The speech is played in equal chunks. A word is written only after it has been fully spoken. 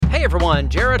Hey everyone,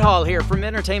 Jared Hall here from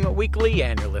Entertainment Weekly,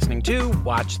 and you're listening to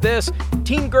Watch This.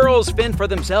 Teen girls fend for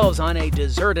themselves on a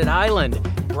deserted island.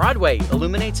 Broadway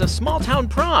illuminates a small-town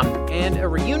prom and a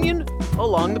reunion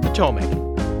along the Potomac.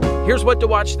 Here's what to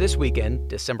watch this weekend,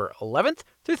 December 11th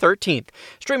through 13th.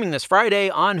 Streaming this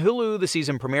Friday on Hulu, the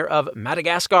season premiere of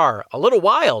Madagascar, A Little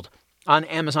Wild. On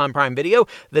Amazon Prime Video,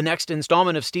 the next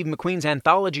installment of Steve McQueen's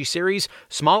anthology series,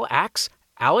 Small Axe,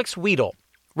 Alex Wheatle.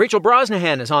 Rachel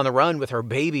Brosnahan is on the run with her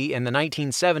baby in the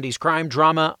 1970s crime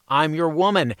drama I'm Your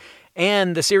Woman,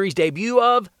 and the series debut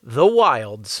of The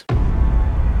Wilds.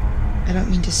 I don't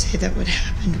mean to say that what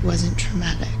happened wasn't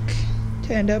traumatic.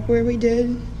 To end up where we did,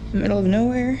 in the middle of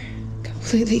nowhere,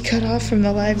 completely cut off from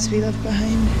the lives we left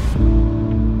behind.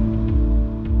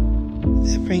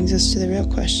 That brings us to the real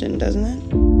question, doesn't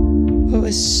it? What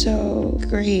was so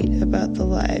great about the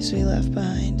lives we left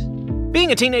behind? Being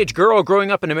a teenage girl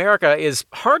growing up in America is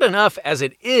hard enough as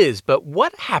it is, but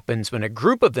what happens when a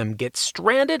group of them gets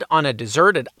stranded on a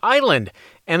deserted island?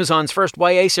 Amazon's first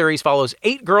YA series follows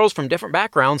 8 girls from different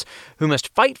backgrounds who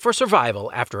must fight for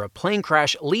survival after a plane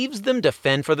crash leaves them to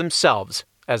fend for themselves.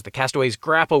 As the castaways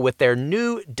grapple with their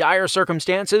new dire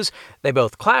circumstances, they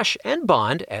both clash and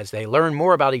bond as they learn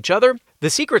more about each other, the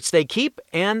secrets they keep,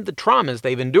 and the traumas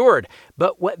they've endured.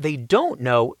 But what they don't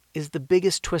know is the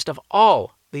biggest twist of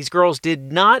all. These girls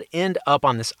did not end up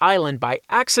on this island by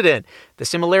accident. The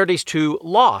similarities to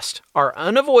Lost are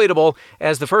unavoidable,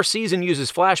 as the first season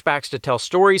uses flashbacks to tell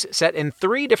stories set in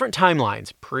 3 different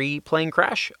timelines, pre-plane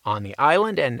crash, on the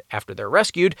island, and after they're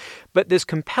rescued. But this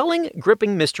compelling,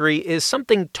 gripping mystery is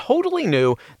something totally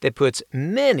new that puts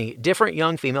many different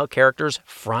young female characters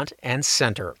front and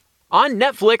center. On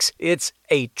Netflix, it's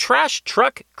A Trash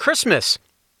Truck Christmas.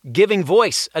 Giving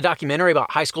Voice, a documentary about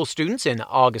high school students in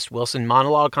August Wilson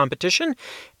monologue competition,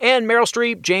 and Meryl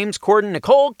Streep, James Corden,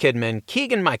 Nicole Kidman,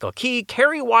 Keegan-Michael Key,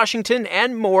 Kerry Washington,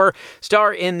 and more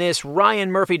star in this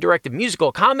Ryan Murphy-directed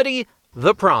musical comedy,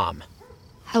 The Prom.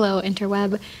 Hello,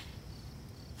 interweb.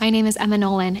 My name is Emma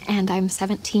Nolan, and I'm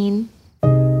 17.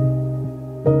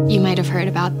 You might have heard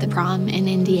about the prom in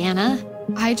Indiana.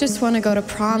 I just want to go to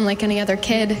prom like any other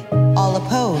kid. All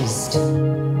opposed.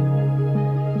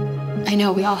 I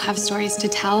know we all have stories to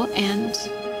tell, and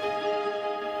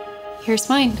here's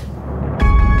mine.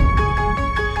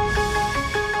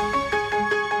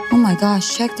 Oh my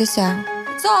gosh, check this out.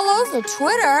 It's all over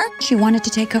Twitter. She wanted to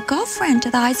take her girlfriend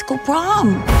to the high school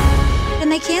prom,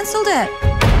 and they canceled it.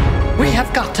 We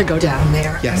have got to go down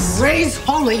there. Yes. And raise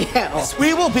holy hell.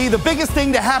 We will be the biggest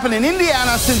thing to happen in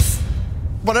Indiana since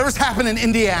whatever's happened in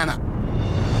Indiana.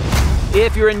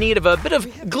 If you're in need of a bit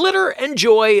of glitter and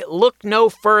joy, look no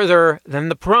further than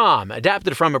The Prom.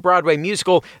 Adapted from a Broadway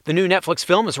musical, the new Netflix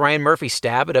film is Ryan Murphy's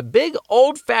stab at a big,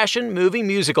 old-fashioned movie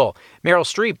musical. Meryl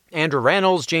Streep, Andrew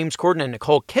Rannells, James Corden, and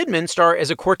Nicole Kidman star as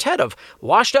a quartet of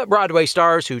washed-up Broadway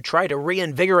stars who try to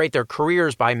reinvigorate their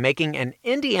careers by making an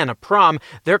Indiana prom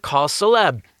their cause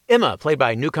célèbre. Emma, played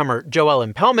by newcomer Joelle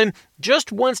Impelman, just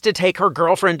wants to take her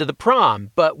girlfriend to the prom,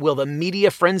 but will the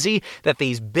media frenzy that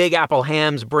these Big Apple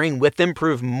hams bring with them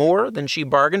prove more than she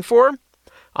bargained for?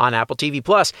 On Apple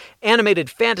TV+, animated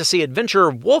fantasy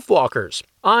adventure Wolfwalkers.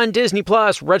 On Disney+,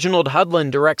 Reginald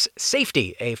Hudlin directs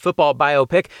Safety, a football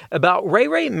biopic about Ray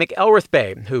Ray McElrath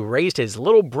Bay, who raised his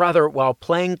little brother while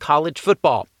playing college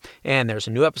football. And there's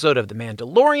a new episode of The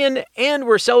Mandalorian, and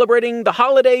we're celebrating the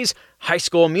holidays High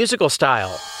School Musical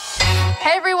style.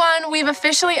 Hey everyone, we've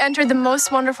officially entered the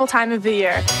most wonderful time of the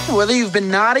year. Whether you've been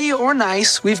naughty or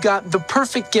nice, we've got the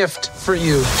perfect gift for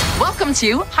you. Welcome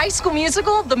to High School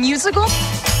Musical, the musical,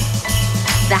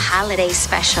 the holiday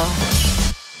special.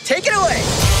 Take it away.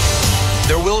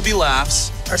 There will be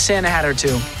laughs. Our Santa hat or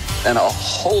two. And a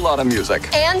whole lot of music.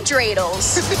 And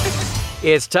dreidels.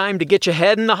 It's time to get your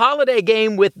head in the holiday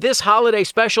game with this holiday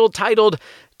special titled,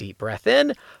 deep breath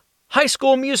in, High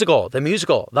School Musical, the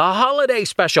holiday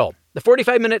special. The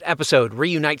 45-minute episode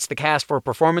reunites the cast for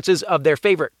performances of their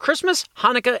favorite Christmas,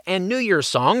 Hanukkah, and New Year's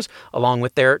songs, along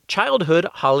with their childhood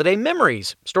holiday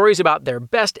memories, stories about their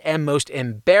best and most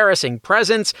embarrassing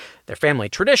presents, their family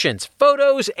traditions,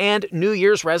 photos, and New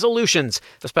Year's resolutions.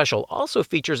 The special also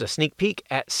features a sneak peek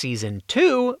at Season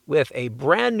 2 with a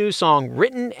brand new song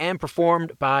written and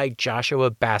performed by Joshua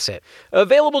Bassett.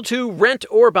 Available to rent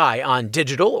or buy on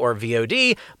digital or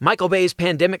VOD, Michael Bay's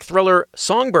pandemic thriller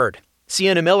Songbird.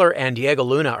 Sienna Miller and Diego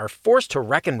Luna are forced to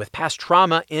reckon with past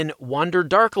trauma in Wander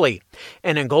Darkly.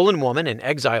 An Angolan woman in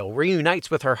exile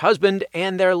reunites with her husband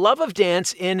and their love of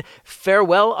dance in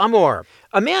Farewell Amor.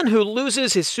 A man who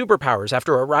loses his superpowers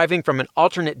after arriving from an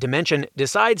alternate dimension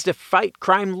decides to fight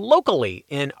crime locally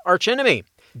in Archenemy.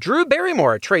 Drew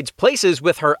Barrymore trades places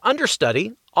with her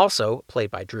understudy, also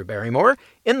played by Drew Barrymore,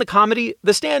 in the comedy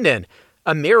The Stand-In.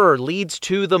 A mirror leads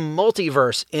to the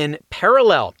multiverse in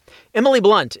Parallel. Emily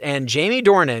Blunt and Jamie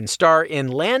Dornan star in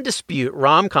Land Dispute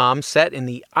rom-com set in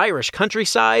the Irish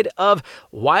countryside of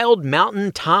Wild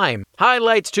Mountain Thyme.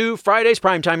 Highlights to Friday's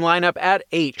primetime lineup at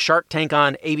 8, Shark Tank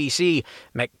on ABC,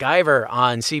 MacGyver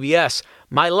on CBS,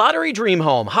 My Lottery Dream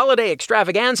Home Holiday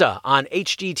Extravaganza on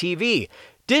HGTV,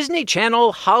 Disney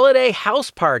Channel Holiday House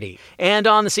Party, and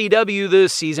on the CW, the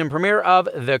season premiere of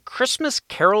The Christmas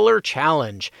Caroler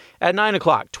Challenge. At 9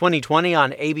 o'clock, 2020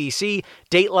 on ABC,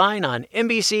 Dateline on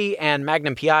NBC, and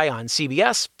Magnum PI on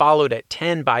CBS, followed at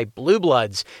 10 by Blue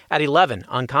Bloods. At 11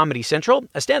 on Comedy Central,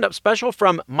 a stand-up special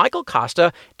from Michael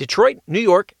Costa, Detroit, New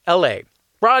York, LA.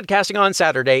 Broadcasting on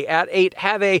Saturday at 8,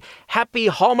 have a happy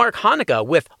Hallmark Hanukkah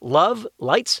with Love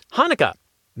Lights Hanukkah.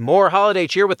 More holiday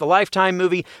cheer with the Lifetime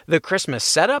movie The Christmas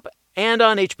Setup, and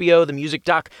on HBO, the music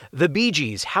doc The Bee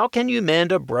Gees, How Can You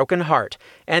Mend a Broken Heart?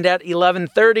 And at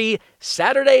 11:30,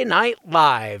 Saturday Night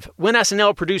Live. When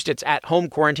SNL produced its at-home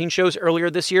quarantine shows earlier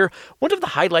this year, one of the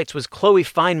highlights was Chloe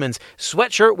Fineman's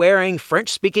sweatshirt-wearing,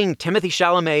 French-speaking Timothée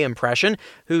Chalamet impression,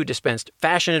 who dispensed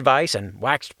fashion advice and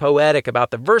waxed poetic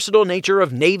about the versatile nature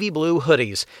of navy blue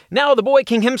hoodies. Now the Boy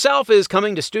King himself is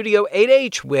coming to Studio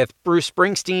 8H with Bruce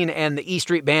Springsteen and the E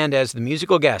Street Band as the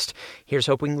musical guest. Here's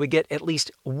hoping we get at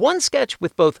least one sketch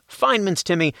with both Feynman's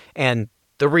Timmy and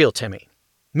the real Timmy.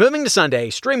 Moving to Sunday,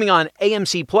 streaming on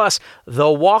AMC Plus,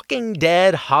 The Walking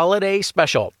Dead Holiday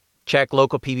Special. Check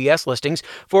local PBS listings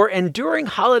for enduring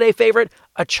holiday favorite,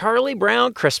 A Charlie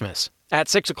Brown Christmas. At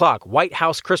 6 o'clock, White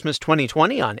House Christmas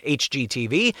 2020 on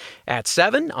HGTV. At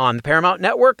 7 on the Paramount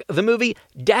Network, the movie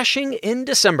Dashing in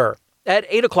December. At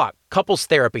 8 o'clock, Couples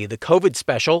Therapy, the COVID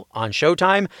special on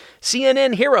Showtime,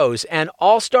 CNN Heroes and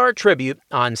All-Star Tribute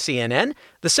on CNN,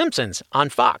 The Simpsons on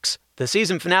Fox, the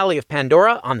season finale of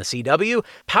Pandora on the CW,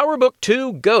 Power Book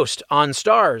 2 Ghost on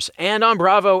Starz, and on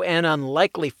Bravo, An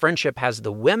Unlikely Friendship has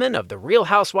the women of the Real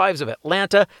Housewives of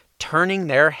Atlanta turning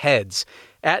their heads.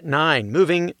 At 9,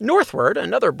 moving northward,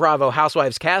 another Bravo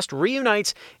Housewives cast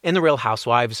reunites in the Real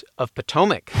Housewives of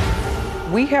Potomac.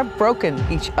 We have broken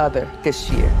each other this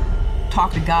year.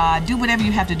 Talk to God, do whatever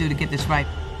you have to do to get this right.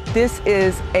 This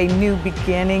is a new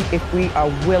beginning if we are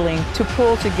willing to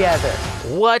pull together.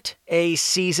 What a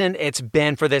season it's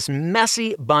been for this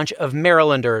messy bunch of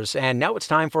Marylanders, and now it's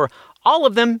time for all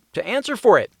of them to answer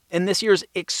for it. In this year's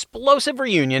explosive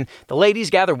reunion, the ladies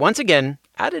gather once again,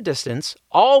 at a distance,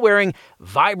 all wearing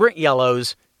vibrant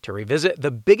yellows, to revisit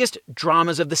the biggest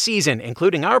dramas of the season,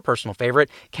 including our personal favorite,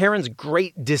 Karen's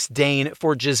great disdain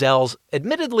for Giselle's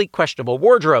admittedly questionable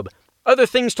wardrobe. Other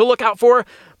things to look out for: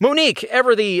 Monique,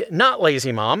 ever the not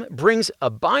lazy mom, brings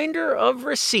a binder of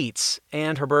receipts,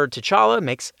 and her bird T'Challa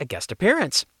makes a guest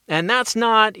appearance. And that's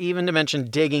not even to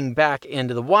mention digging back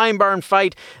into the wine barn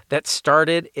fight that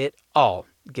started it all.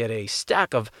 Get a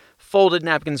stack of folded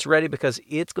napkins ready because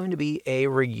it's going to be a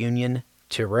reunion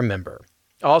to remember.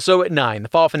 Also at 9, the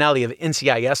fall finale of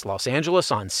NCIS Los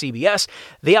Angeles on CBS,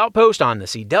 The Outpost on the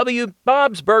CW,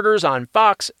 Bob's Burgers on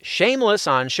Fox, Shameless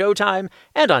on Showtime,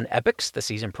 and on Epix, the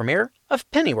season premiere of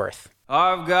Pennyworth.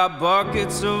 I've got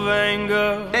buckets of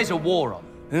anger. There's a war on.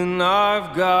 And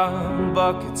I've got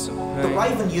buckets of pain. The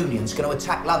Raven Union's going to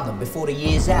attack London before the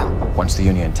year's out. Once the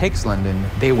Union takes London,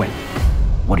 they win.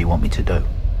 What do you want me to do?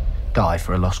 Die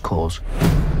for a lost cause?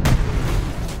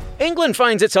 England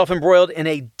finds itself embroiled in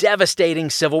a devastating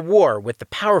civil war, with the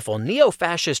powerful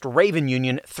neo-fascist Raven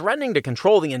Union threatening to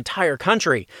control the entire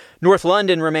country. North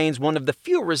London remains one of the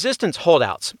few resistance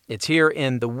holdouts. It's here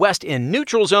in the West End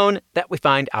neutral zone that we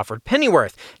find Alfred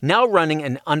Pennyworth, now running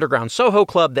an underground Soho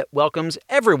club that welcomes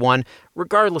everyone,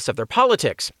 regardless of their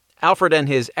politics. Alfred and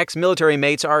his ex-military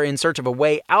mates are in search of a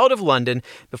way out of London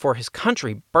before his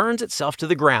country burns itself to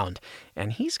the ground.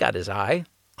 And he's got his eye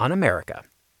on America.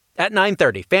 At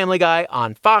 9:30, Family Guy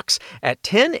on Fox. At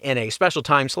 10, in a special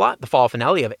time slot, the fall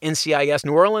finale of NCIS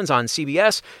New Orleans on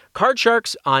CBS, Card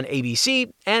Sharks on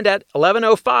ABC, and at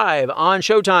 11:05 on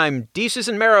Showtime, Desus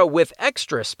and Mero with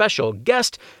extra special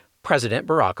guest, President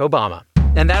Barack Obama.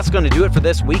 And that's going to do it for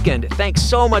this weekend. Thanks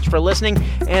so much for listening,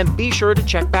 and be sure to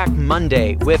check back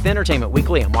Monday with Entertainment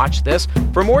Weekly and Watch This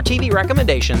for more TV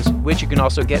recommendations, which you can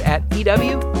also get at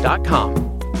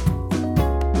EW.com.